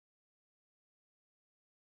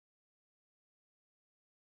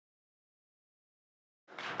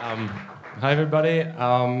Um, Hi, everybody.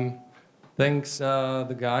 Thanks,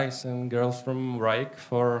 the guys and girls from Wrike,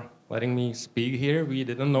 for letting me speak here. We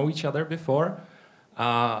didn't know each other before.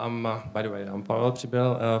 By the way, I'm Pavel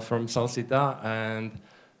Přibyl from Salsita, and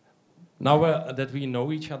now that we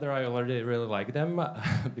know each other, I already really like them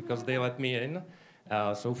because they let me in.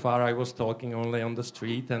 So far, I was talking only on the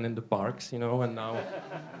street and in the parks, and now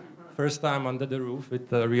first time under the roof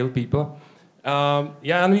with real people.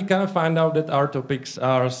 Yeah, and we kind of find out that our topics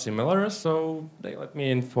are similar, so they let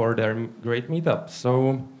me in for their great meetup.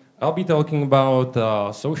 So I'll be talking about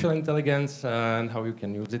social intelligence and how you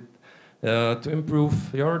can use it to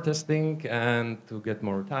improve your testing and to get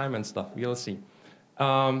more time and stuff. We'll see.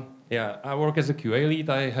 Yeah, I work as a QA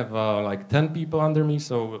lead. I have like 10 people under me,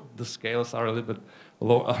 so the scales are a little bit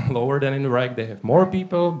lower than in Wrike. They have more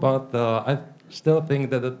people, but I still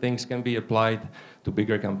think that the things can be applied to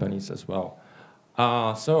bigger companies as well.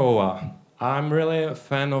 I'm really a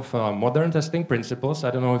fan of modern testing principles.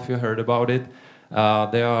 I don't know if you heard about it.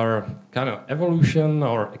 They are kind of evolution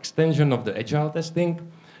or extension of the agile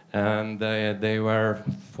testing, and they were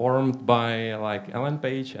formed by like Ellen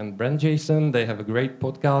Page and Brent Jason. They have a great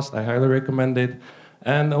podcast. I highly recommend it.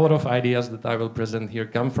 And a lot of ideas that I will present here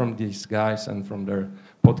come from these guys and from their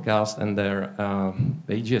podcast and their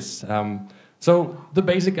pages. So the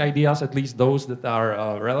basic ideas, at least those that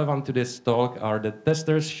are relevant to this talk, are that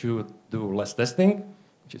testers should do less testing,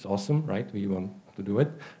 which is awesome, right? We want to do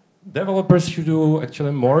it. Developers should do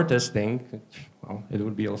actually more testing, which, well, it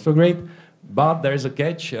would be also great. But there is a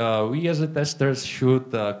catch. We as the testers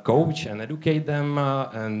should coach and educate them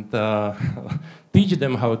and teach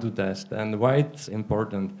them how to test and why it's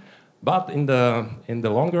important. But in the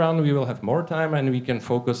long run, we will have more time and we can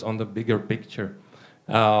focus on the bigger picture.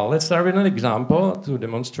 Let's start with an example to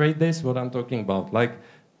demonstrate this, what I'm talking about. Like,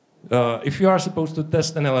 if you are supposed to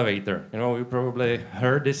test an elevator, you probably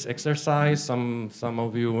heard this exercise. Some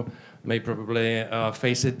of you may probably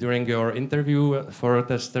face it during your interview for a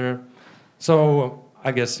tester. So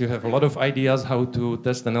I guess you have a lot of ideas how to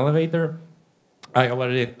test an elevator. I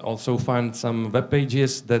already also found some web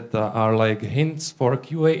pages that are like hints for a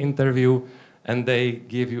QA interview, and they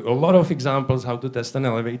give you a lot of examples how to test an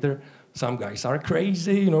elevator. Some guys are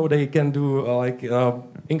crazy, they can do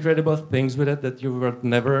incredible things with it that you would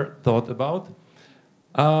never thought about.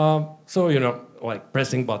 Like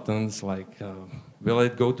pressing buttons, like will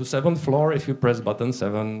it go to 7th floor if you press button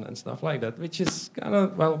 7 and stuff like that, which is kind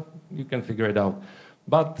of, well, you can figure it out.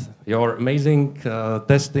 But your amazing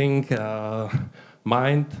testing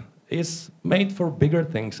mind is made for bigger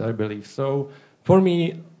things, I believe. So for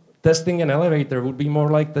me, testing an elevator would be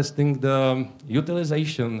more like testing the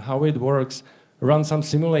utilization, how it works, run some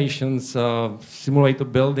simulations, simulate a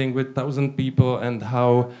building with 1,000 people and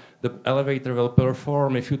how the elevator will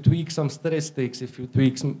perform. If you tweak some statistics, if you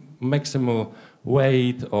tweak some maximal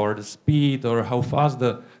weight or the speed or how fast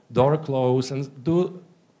the door closes, and do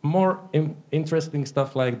more interesting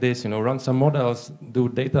stuff like this, run some models, do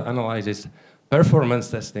data analysis,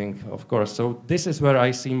 performance testing, of course. So this is where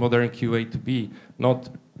I see modern QA to be, not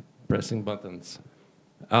pressing buttons.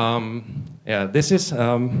 Yeah, this is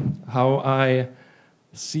how I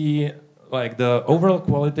see like the overall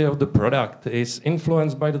quality of the product is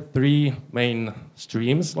influenced by the 3 main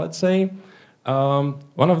streams, let's say.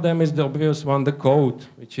 One of them is the obvious one, the code,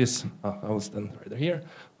 which is, I will stand right here,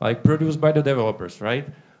 like produced by the developers, right?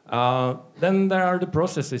 Then there are the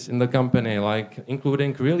processes in the company, like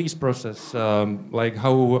including release process, like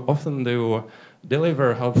how often do you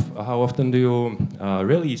deliver, how often do you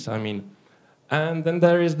release, I mean. And then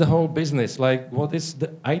there is the whole business, like what is the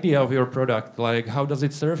idea of your product, like how does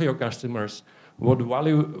it serve your customers, what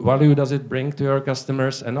value does it bring to your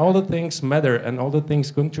customers, and all the things matter and all the things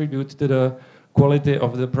contribute to the quality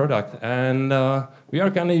of the product. And we are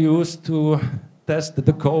kind of used to test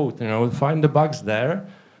the code, find the bugs there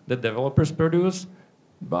that developers produce.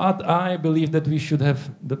 But I believe that we should have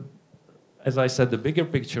as I said, the bigger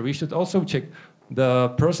picture. We should also check the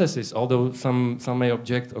processes, although some may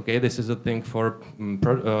object, okay, this is a thing for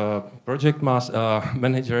project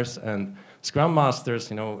managers and Scrum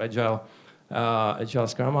Masters, agile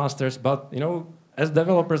Scrum Masters, but, as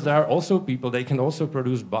developers, there are also people, they can also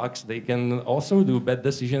produce bugs, they can also do bad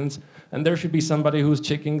decisions, and there should be somebody who's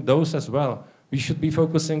checking those as well. We should be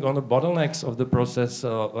focusing on the bottlenecks of the process,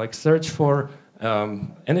 like search for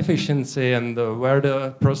inefficiency and where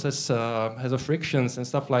the process has a frictions and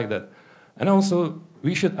stuff like that. And also,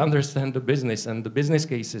 we should understand the business and the business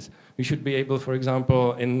cases. We should be able, for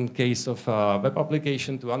example, in case of a web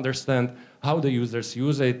application, to understand how the users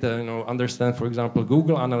use it, understand, for example,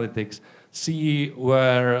 Google Analytics, see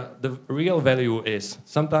where the real value is.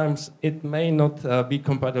 Sometimes it may not be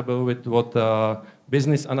compatible with what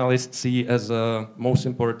business analysts see as a most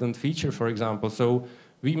important feature, for example. So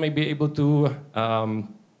we may be able to,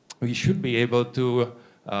 we should be able to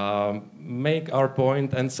make our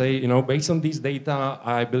point and say, based on these data,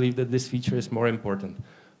 I believe that this feature is more important.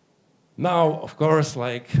 Now, of course,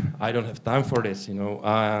 I don't have time for this,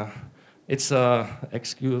 it's a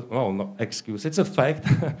excuse, well, not excuse, it's a fact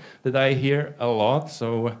that I hear a lot.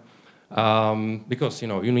 So, because,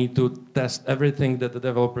 you need to test everything that the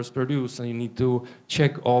developers produce, and you need to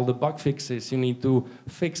check all the bug fixes, you need to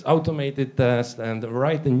fix automated tests and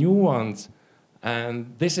write the new ones.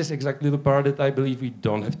 And this is exactly the part that I believe we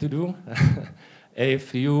don't have to do.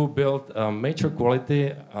 If you build major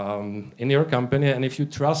quality in your company, and if you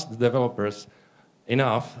trust the developers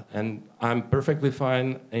enough, and I'm perfectly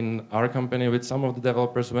fine in our company with some of the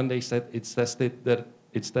developers when they said it's tested, that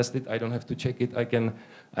it's tested, I don't have to check it,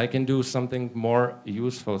 I can do something more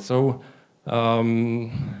useful. So I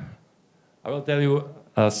will tell you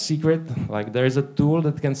a secret, there is a tool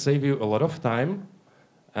that can save you a lot of time.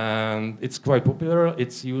 And it's quite popular.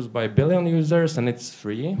 It's used by 1 billion users, and it's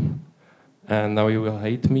free. And now you will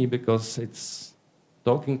hate me because it's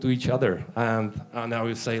talking to each other. And now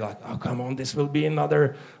you say, oh, come on, this will be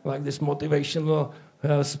another, this motivational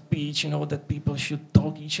speech, that people should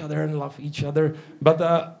talk each other and love each other. But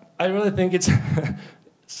I really think it's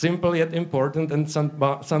simple yet important, and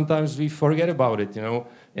sometimes we forget about it,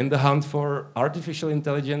 In the hunt for artificial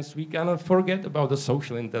intelligence, we cannot forget about the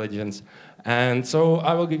social intelligence. And so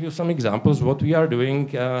I will give you some examples what we are doing,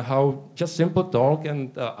 how just simple talk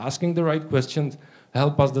and asking the right questions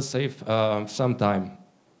help us to save some time.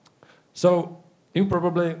 So you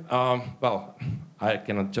probably, well, I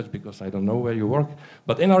cannot judge because I don't know where you work,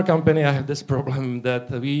 but in our company I have this problem that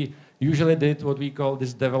we usually did what we call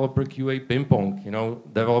this developer QA ping pong.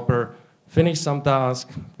 Developer finish some task,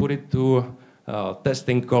 put it to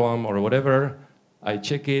testing column or whatever. I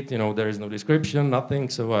check it, there is no description, nothing,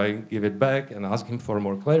 so I give it back and ask him for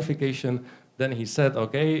more clarification. Then he said,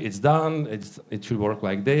 okay, it's done, it should work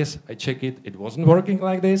like this. I check it, it wasn't working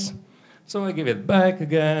like this. So I give it back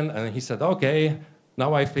again, and he said, okay,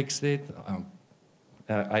 now I fixed it.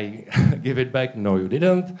 I give it back, no, you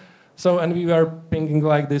didn't. So, and we were pinging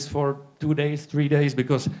like this for 2 days, 3 days,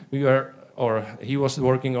 because he was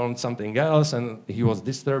working on something else, and he was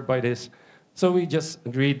disturbed by this. So we just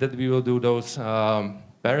agreed that we will do those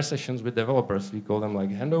pair sessions with developers. We call them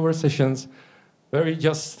handover sessions, where we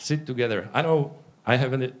just sit together. I know I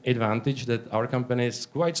have an advantage that our company is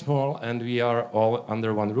quite small and we are all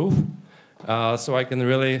under one roof. So I can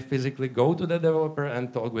really physically go to the developer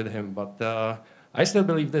and talk with him. But I still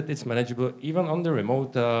believe that it's manageable even on the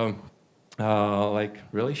remote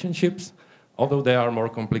relationships, although they are more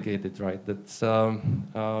complicated, right?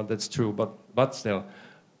 That's true, but still.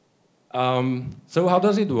 So how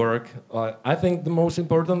does it work? I think the most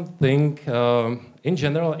important thing in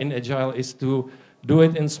general in Agile is to do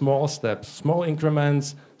it in small steps, small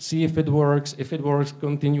increments, see if it works. If it works,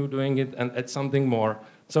 continue doing it and add something more.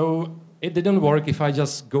 So it didn't work if I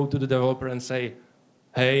just go to the developer and say,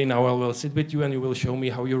 hey, now I will sit with you and you will show me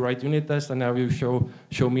how you write unit tests, and now you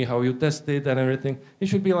show me how you test it and everything. It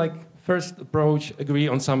should be first approach, agree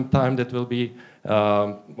on some time that will be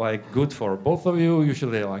good for both of you,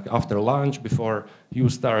 usually after lunch, before you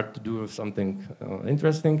start to do something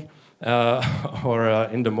interesting, or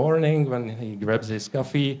in the morning when he grabs his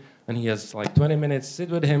coffee and he has 20 minutes, sit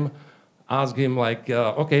with him, ask him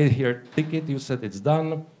okay, here, tick it, you said it's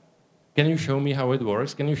done. Can you show me how it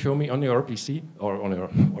works? Can you show me on your PC or on your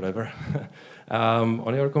whatever,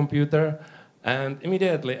 on your computer? And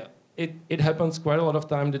immediately, it happens quite a lot of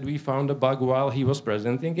time that we found a bug while he was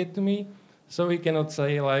presenting it to me. So we cannot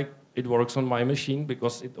say it works on my machine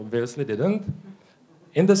because it obviously didn't.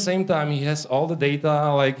 In the same time, he has all the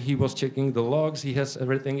data, he was checking the logs, he has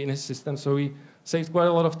everything in his system. So he saves quite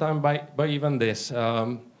a lot of time by even this.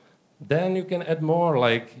 Then you can add more,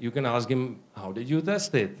 you can ask him, how did you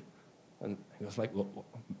test it? And he was like,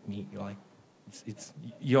 me, it's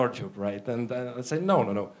your job, right? And I said,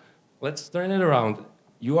 no, let's turn it around.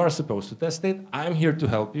 You are supposed to test it. I'm here to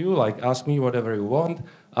help you. Ask me whatever you want.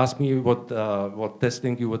 Ask me what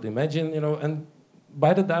testing you would imagine, And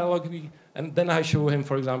by the dialogue, and then I show him,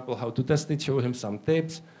 for example, how to test it. Show him some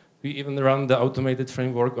tips. We even run the automated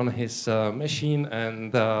framework on his machine,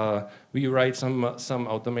 and we write some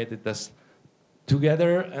automated tests.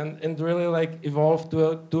 together and really like evolve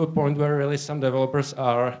to a point where really some developers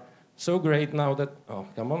are so great now that, oh,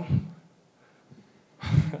 come on.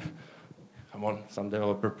 Come on, some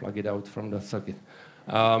developer plug it out from the circuit.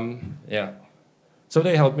 Yeah. So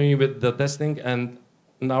they help me with the testing, and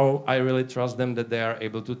now I really trust them that they are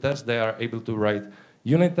able to test, they are able to write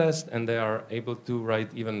unit test, and they are able to write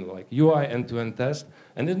even like UI end-to-end test.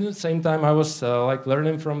 And at the same time, I was like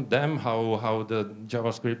learning from them how the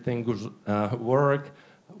JavaScript thing work,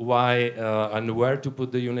 why and where to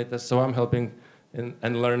put the unit test. So I'm helping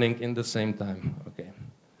and learning in the same time. Okay.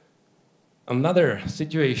 Another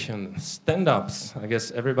situation, stand-ups. I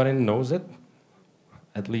guess everybody knows it.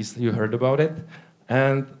 At least you heard about it.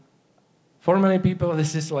 And for many people,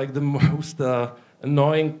 this is like the most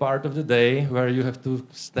annoying part of the day, where you have to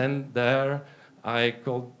stand there. I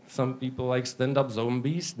called some people like stand-up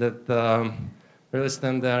zombies that really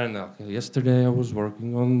stand there and, okay, yesterday I was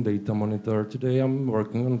working on data monitor, today I'm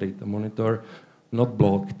working on data monitor, not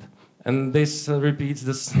blocked. And this repeats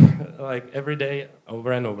this like every day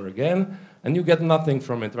over and over again, and you get nothing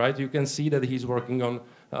from it, right? You can see that he's working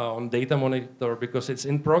on data monitor because it's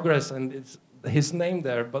in progress and it's his name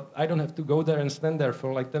there, but I don't have to go there and stand there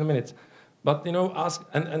for like 10 minutes. But you know, ask,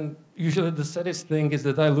 and usually the saddest thing is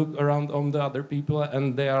that I look around on the other people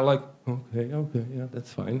and they are like, okay, yeah,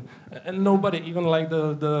 that's fine. And nobody, even like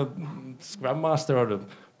the Scrum Master or the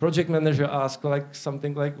project manager, ask like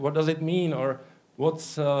something like, what does it mean? Or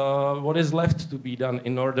what is left to be done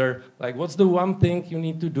in order, like what's the one thing you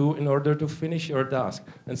need to do in order to finish your task?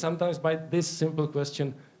 And sometimes by this simple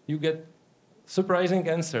question, you get surprising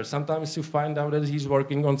answers. Sometimes you find out that he's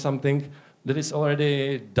working on something that is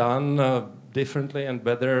already done differently and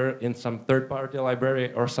better in some third-party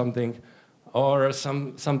library or something. Or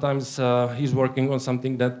sometimes he's working on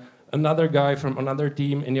something that another guy from another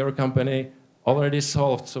team in your company already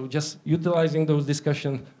solved. So just utilizing those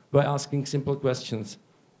discussions by asking simple questions.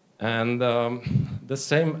 And the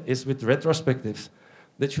same is with retrospectives.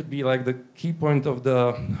 That should be like the key point of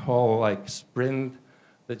the whole like sprint.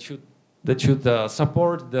 That should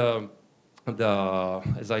support the,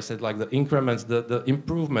 as I said, like the increments, the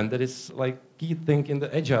improvement. That is like key thing in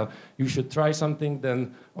the agile. You should try something,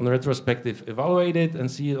 then on retrospective evaluate it and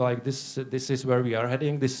see like this is where we are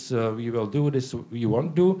heading, this we will do, this we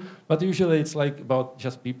won't do. But usually it's like about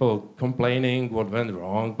just people complaining what went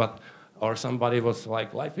wrong, or somebody was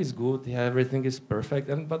like, life is good, yeah, everything is perfect,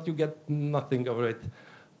 but you get nothing of it.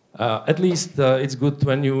 At least it's good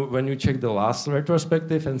when you check the last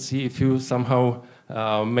retrospective and see if you somehow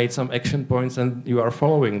made some action points and you are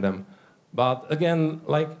following them. But again,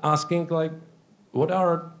 like asking like, what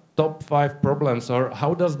are top 5 problems, or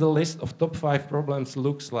how does the list of top 5 problems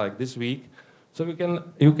looks like this week? So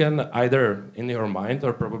you can either in your mind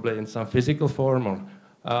or probably in some physical form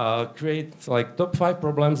or create like top 5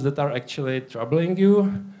 problems that are actually troubling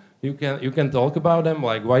you. You can talk about them,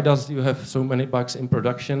 like why does you have so many bugs in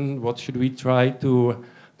production? What should we try to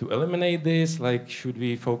eliminate this? Like, should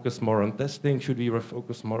we focus more on testing? Should we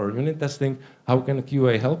focus more on unit testing? How can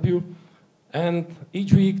QA help you? And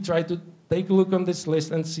each week try to take a look on this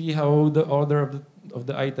list and see how the order of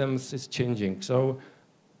the items is changing. So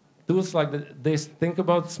tools like this, think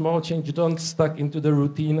about small change, don't stuck into the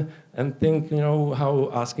routine, and think, you know,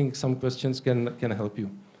 how asking some questions can help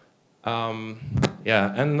you.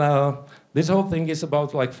 Yeah, and this whole thing is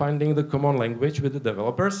about like finding the common language with the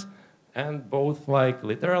developers, and both like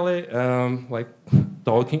literally like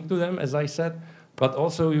talking to them, as I said, but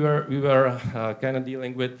also we were kind of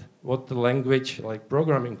dealing with what the language, like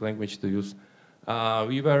programming language to use.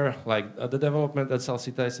 We were like the development at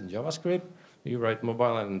Salsita is in JavaScript. We write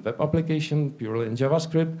mobile and web application purely in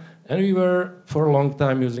JavaScript, and we were for a long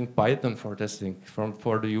time using Python for testing,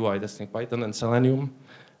 for the UI testing, Python and Selenium.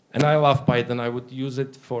 And I love Python. I would use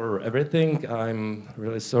it for everything. I'm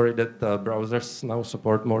really sorry that browsers now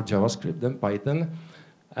support more JavaScript than Python.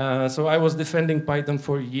 So I was defending Python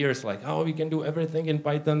for years, like, oh, we can do everything in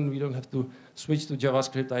Python. We don't have to switch to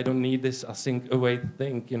JavaScript. I don't need this async await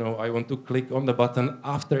thing. You know, I want to click on the button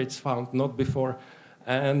after it's found, not before.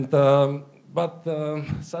 And but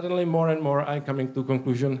suddenly more and more I'm coming to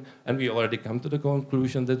conclusion, and we already come to the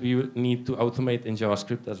conclusion that we need to automate in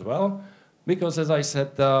JavaScript as well. Because, as I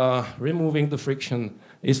said, removing the friction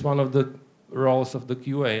is one of the roles of the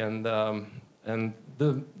QA, and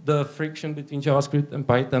the friction between JavaScript and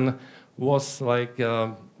Python was like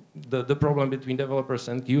the problem between developers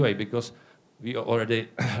and QA, because we already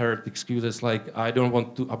heard excuses like, I don't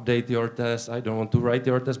want to update your test, I don't want to write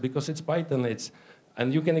your test because it's Python.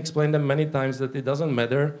 And you can explain them many times that it doesn't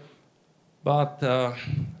matter, but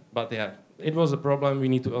yeah. It was a problem, we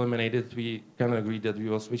need to eliminate it. We can agree that we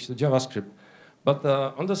will switch to JavaScript. But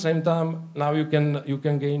on the same time, now you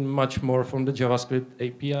can gain much more from the JavaScript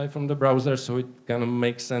API from the browser, so it kind of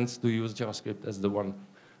makes sense to use JavaScript as the one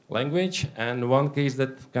language. And one case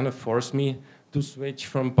that kind of forced me to switch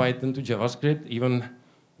from Python to JavaScript, even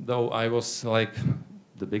though I was like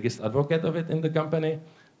the biggest advocate of it in the company,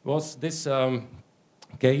 was this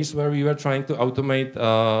case where we were trying to automate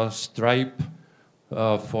Stripe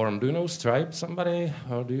form. Do you know Stripe, somebody?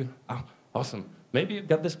 Or do you? Ah, awesome. Maybe you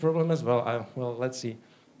got this problem as well. Well, let's see.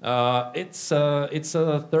 It's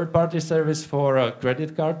a third-party service for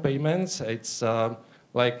credit card payments. It's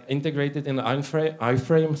like integrated in the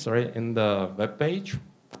iframe, sorry, in the web page.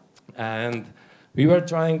 And we were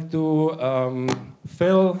trying to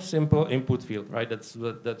fill simple input field, right? That's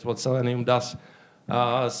what Selenium does.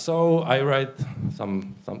 So I write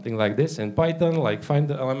something like this in Python, like find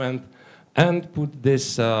the element, and put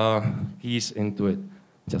this keys into it.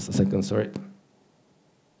 Just a second, sorry.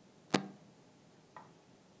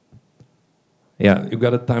 Yeah, you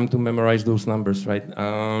got a time to memorize those numbers, right?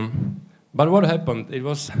 But what happened? It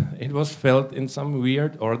was filled in some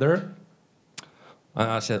weird order.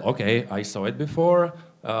 I said, okay, I saw it before.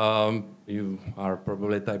 You are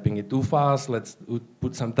probably typing it too fast. Let's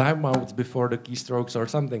put some timeouts before the keystrokes or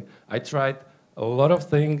something. I tried a lot of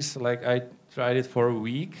things. Like I tried it for a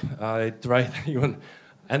week. I tried even,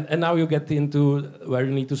 and now you get into where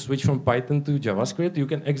you need to switch from Python to JavaScript. You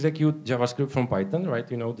can execute JavaScript from Python, right?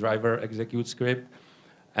 You know, driver execute script,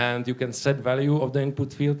 and you can set value of the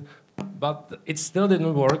input field. But it still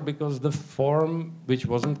didn't work because the form, which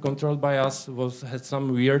wasn't controlled by us, had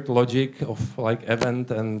some weird logic of like event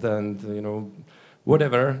and you know,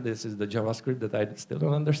 whatever. This is the JavaScript that I still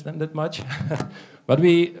don't understand that much. But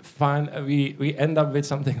we end up with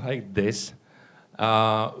something like this,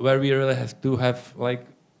 where we really have to have like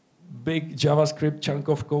big JavaScript chunk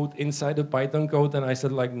of code inside the Python code. And I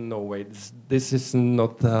said like, no way, this is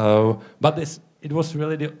not. But it was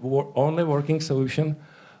really the only working solution.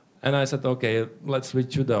 And I said, okay, let's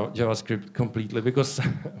switch to the JavaScript completely, because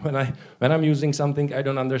when I'm using something I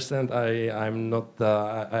don't understand, I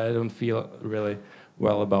don't feel really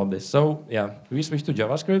well about this. So yeah, we switched to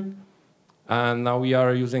JavaScript, and now we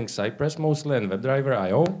are using Cypress mostly and WebDriver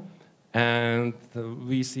IO, and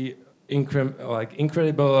we see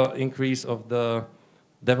incredible increase of the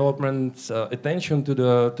development's attention to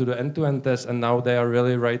the end-to-end test, and now they are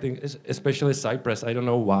really writing, especially Cypress. I don't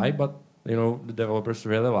know why, but you know, the developers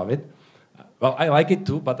really love it. Well, I like it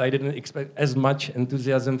too, but I didn't expect as much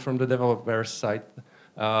enthusiasm from the developers' side.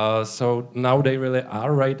 So now they really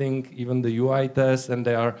are writing even the UI tests, and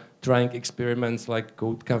they are trying experiments like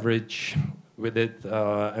code coverage with it,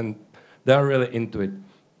 and they are really into it.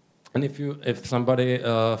 And if somebody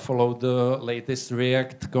followed the latest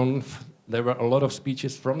React Conf, there were a lot of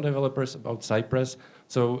speeches from developers about Cypress,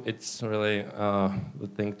 so it's really the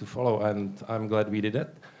thing to follow, and I'm glad we did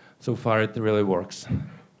it. So far, it really works.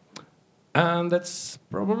 And that's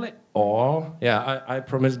probably all. Yeah, I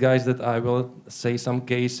promise, guys, that I will say some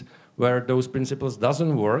case where those principles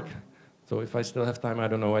doesn't work. So if I still have time, I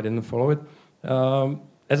don't know, I didn't follow it.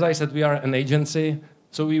 As I said, we are an agency,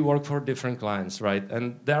 so we work for different clients, right?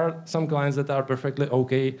 And there are some clients that are perfectly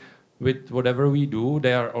okay with whatever we do.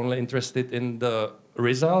 They are only interested in the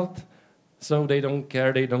result. So they don't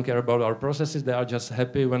care about our processes. They are just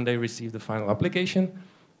happy when they receive the final application.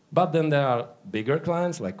 But then there are bigger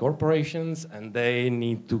clients like corporations, and they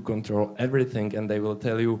need to control everything, and they will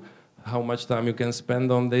tell you how much time you can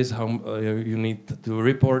spend on this, how you need to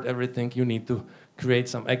report everything, you need to create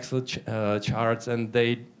some Excel charts, and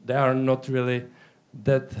they are not really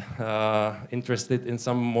that interested in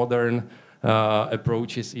some modern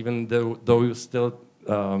approaches, even though you still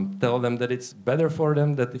tell them that it's better for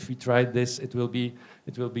them, that if we try this, it will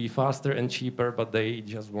be faster and cheaper, but they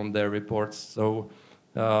just want their reports. So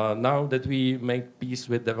now that we make peace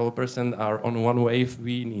with developers and are on one wave,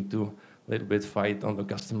 we need to a little bit fight on the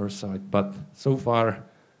customer side. But so far,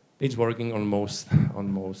 it's working in most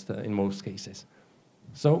cases.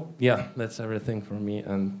 So yeah, that's everything for me.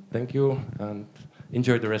 And thank you, and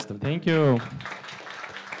enjoy the rest of the day. Thank you.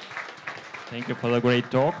 Thank you for the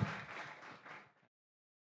great talk.